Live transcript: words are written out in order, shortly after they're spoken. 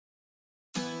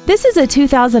This is a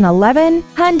 2011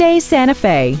 Hyundai Santa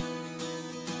Fe.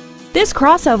 This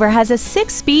crossover has a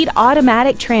 6-speed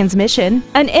automatic transmission,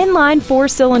 an inline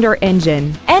 4-cylinder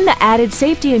engine, and the added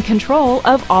safety and control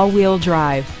of all-wheel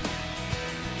drive.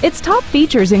 Its top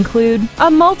features include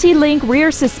a multi-link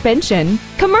rear suspension,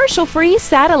 commercial-free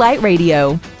satellite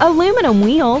radio, aluminum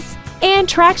wheels, and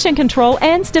traction control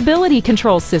and stability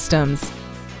control systems.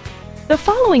 The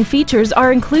following features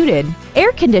are included: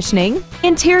 air conditioning,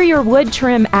 interior wood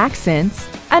trim accents,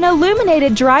 an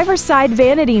illuminated driver's side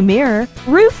vanity mirror,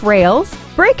 roof rails,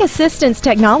 brake assistance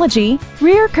technology,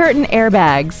 rear curtain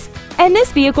airbags, and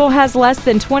this vehicle has less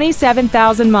than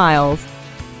 27,000 miles.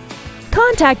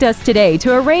 Contact us today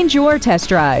to arrange your test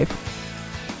drive.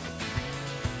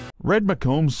 Red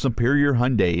McCombs Superior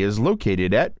Hyundai is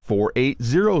located at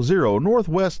 4800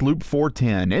 Northwest Loop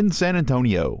 410 in San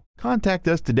Antonio. Contact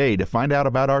us today to find out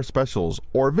about our specials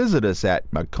or visit us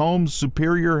at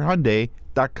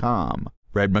McCombsSuperiorHyundai.com.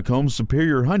 Red McCombs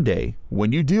Superior Hyundai.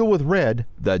 When you deal with red,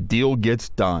 the deal gets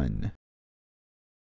done.